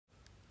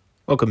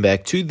Welcome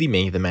back to the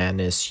May the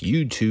Madness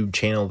YouTube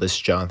channel. This is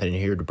Jonathan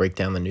here to break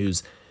down the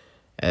news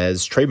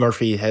as Trey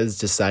Murphy has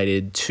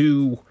decided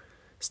to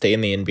stay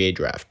in the NBA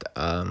draft.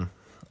 I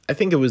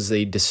think it was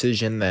a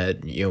decision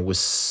that was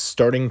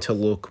starting to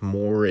look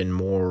more and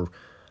more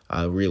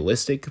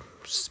realistic.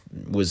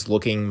 Was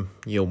looking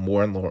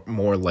more and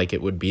more like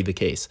it would be the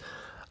case.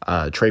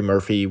 Trey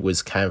Murphy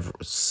was kind of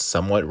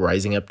somewhat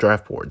rising up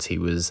draft boards. He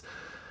was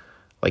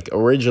like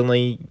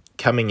originally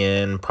coming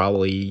in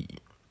probably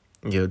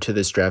to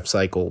this draft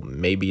cycle,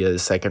 maybe a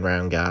second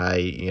round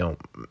guy.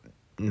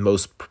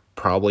 Most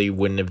probably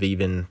wouldn't have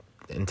even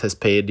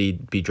anticipated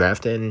he'd be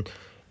drafted. And,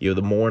 the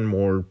more and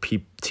more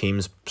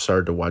teams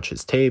started to watch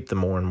his tape, the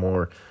more and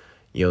more,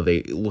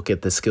 they look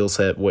at the skill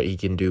set, what he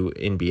can do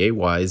NBA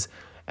wise,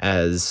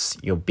 as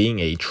being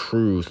a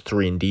true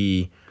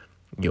 3-and-D.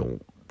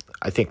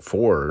 I think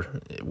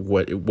for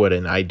what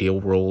an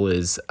ideal role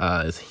is.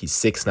 He's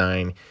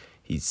 6'9".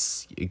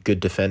 He's a good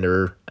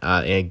defender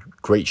and a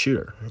great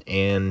shooter,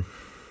 and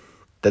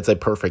that's a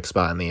perfect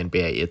spot in the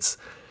NBA. It's,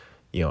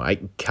 I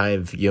kind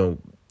of,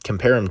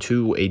 compare him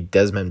to a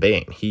Desmond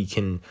Bane.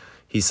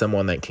 He's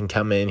someone that can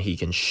come in, he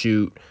can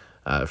shoot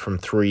from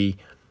three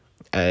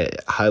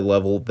at high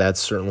level. That's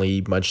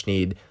certainly much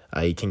need.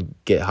 He can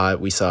get hot.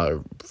 We saw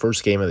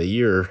first game of the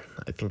year,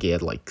 I think he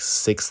had like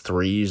 6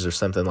 threes or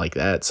something like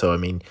that. So, I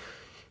mean,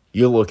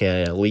 you're looking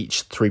at an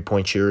elite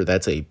three-point shooter.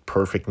 That's a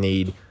perfect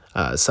need.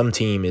 Some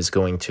team is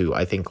going to,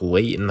 I think,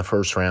 late in the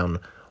first round,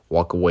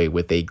 walk away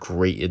with a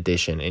great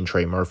addition in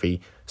Trey Murphy.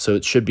 So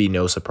it should be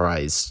no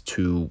surprise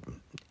to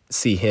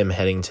see him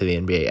heading to the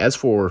NBA. As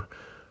for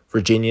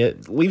Virginia,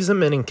 it leaves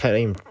them in a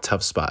kind of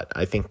tough spot.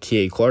 I think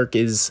K.A. Clark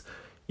is,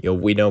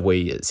 we know what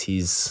he is.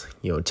 He's,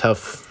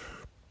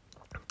 tough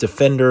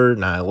defender,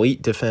 not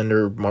elite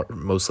defender,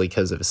 mostly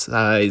because of his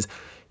size.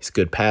 He's a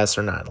good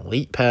passer, not an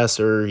elite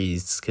passer.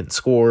 He can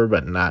score,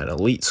 but not an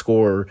elite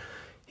scorer.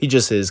 He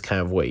just is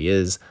kind of what he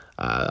is.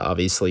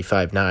 Obviously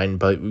 5'9",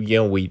 but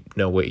we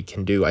know what he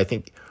can do. I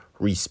think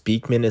Reese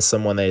Beekman is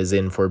someone that is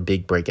in for a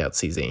big breakout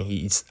season.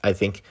 He's, I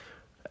think,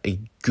 a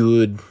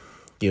good,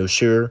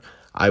 sure.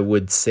 I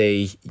would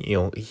say,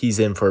 he's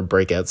in for a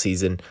breakout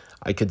season.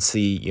 I could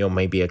see,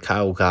 maybe a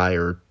Kyle Guy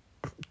or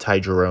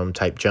Ty Jerome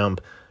type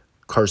jump.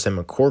 Carson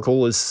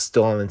McCorkle is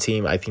still on the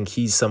team. I think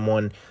he's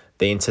someone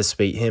they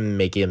anticipate him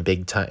making a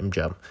big time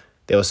jump.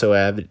 They also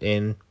have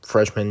in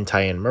freshman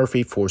Trey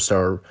Murphy,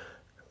 4-star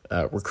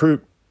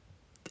recruit.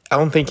 I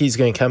don't think he's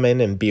going to come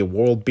in and be a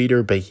world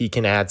beater, but he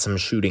can add some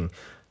shooting.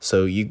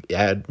 So you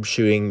add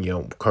shooting,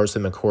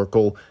 Carson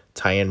McCorkle,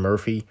 Trey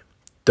Murphy,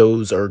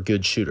 those are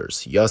good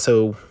shooters. You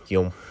also,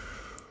 you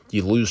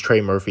lose Trey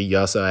Murphy, you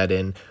also add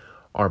in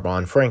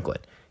Armaan Franklin.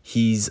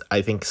 He's,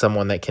 I think,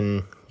 someone that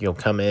can,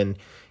 come in.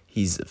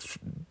 He's a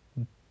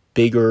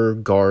bigger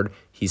guard.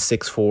 He's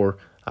 6'4".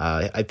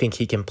 I think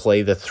he can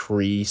play the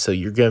 3, so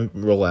you're going to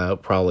roll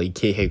out probably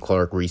K.A.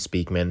 Clark, Reese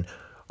Beekman,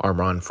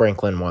 Armaan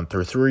Franklin 1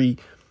 through 3.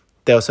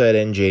 They also had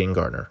in Jaden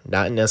Gardner.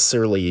 Not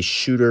necessarily a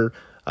shooter,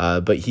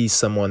 but he's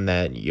someone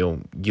that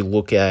you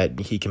look at.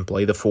 He can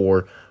play the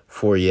 4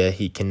 for you.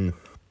 He can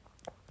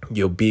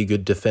be a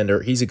good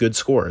defender. He's a good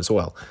scorer as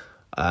well.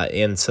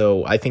 And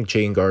so I think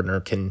Jaden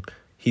Gardner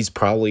he's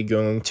probably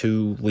going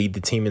to lead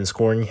the team in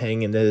scoring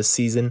heading into this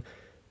season.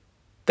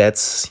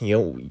 That's,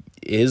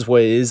 is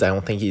what it is. I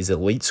don't think he's an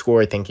elite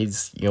scorer. I think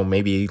he's,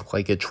 maybe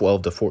like a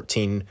 12 to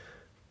 14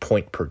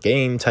 point per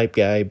game type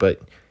guy,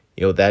 but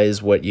that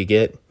is what you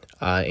get.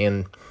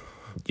 And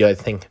I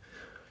think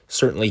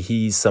certainly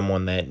he's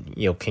someone that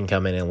can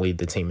come in and lead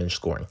the team in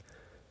scoring.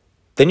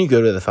 Then you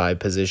go to the 5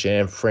 position,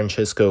 and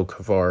Francisco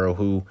Cavaro,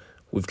 who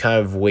we've kind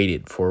of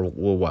waited for a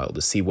little while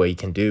to see what he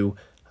can do.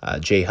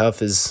 Jay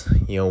Huff is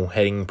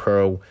heading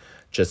pro.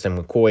 Justin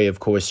McCoy, of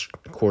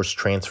course,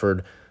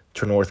 transferred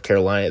to North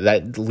Carolina.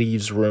 That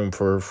leaves room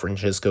for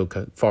Francisco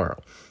Cavaro.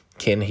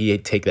 Can he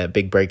take that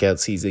big breakout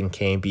season?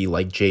 Can he be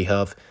like Jay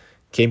Huff?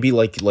 Can be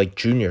like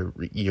junior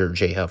year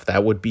Jay Huff.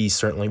 That would be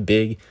certainly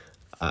big.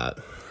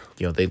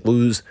 They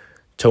lose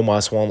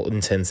Tomas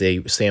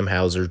Walton-Sensei, Sam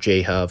Hauser,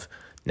 Jay Huff,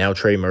 now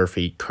Trey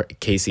Murphy,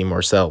 Casey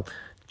Marcel,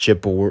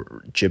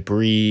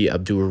 Jabri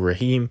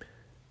Abdur-Rahim.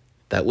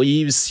 That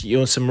leaves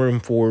some room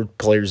for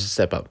players to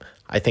step up.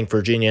 I think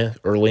Virginia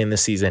early in the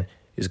season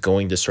is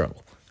going to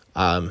struggle.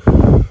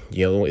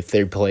 If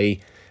they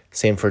play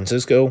San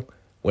Francisco,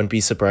 wouldn't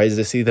be surprised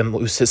to see them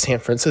lose to San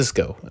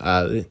Francisco.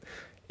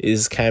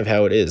 Is kind of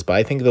how it is. But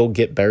I think they'll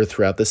get better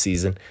throughout the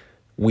season.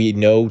 We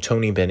know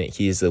Tony Bennett.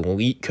 He is an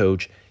elite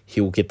coach. He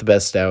will get the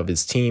best out of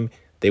his team.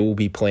 They will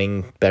be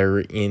playing better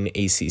in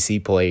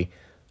ACC play.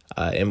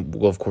 And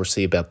we'll, of course,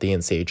 see about the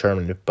NCAA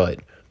tournament. But,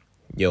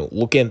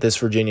 looking at this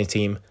Virginia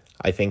team,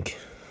 I think,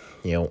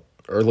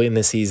 early in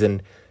the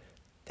season,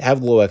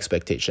 have low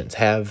expectations.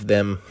 Have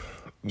them,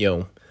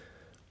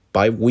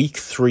 by week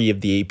 3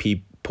 of the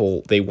AP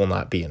poll, they will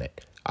not be in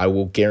it. I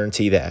will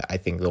guarantee that. I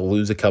think they'll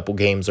lose a couple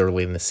games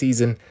early in the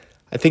season.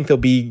 I think they'll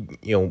be,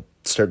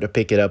 start to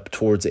pick it up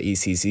towards the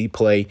ACC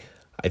play.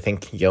 I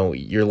think,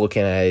 you're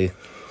looking at a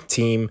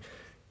team,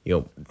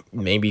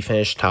 maybe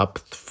finish top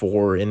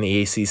 4 in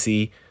the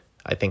ACC.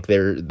 I think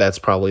that's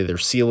probably their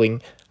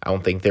ceiling. I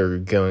don't think they're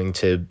going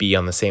to be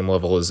on the same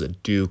level as a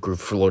Duke or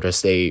Florida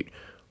State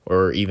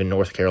or even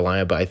North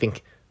Carolina, but I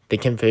think they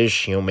can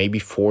finish, maybe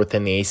fourth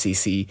in the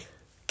ACC,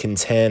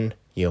 contend,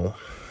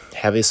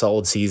 have a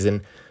solid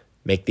season,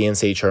 make the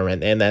NCAA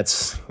tournament, and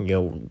that's,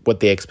 what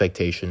the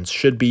expectations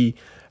should be.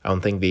 I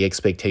don't think the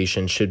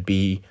expectation should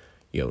be,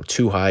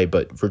 too high,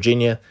 but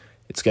Virginia,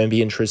 it's going to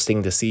be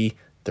interesting to see.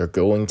 They're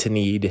going to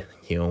need,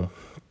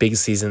 big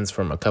seasons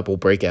from a couple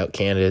breakout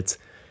candidates.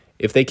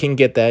 If they can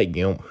get that,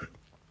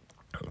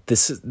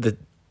 the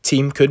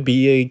team could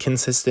be a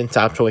consistent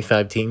top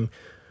 25 team,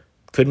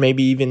 could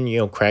maybe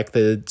even, crack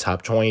the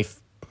top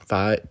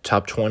 25,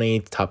 top 20,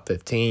 top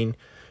 15.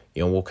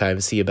 We'll kind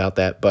of see about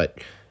that. But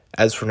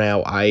as for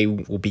now, I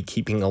will be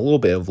keeping a little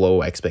bit of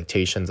low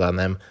expectations on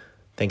them.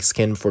 Thanks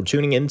again for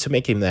tuning in to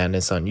Making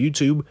Madness on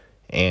YouTube,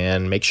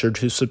 and make sure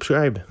to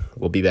subscribe.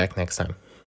 We'll be back next time.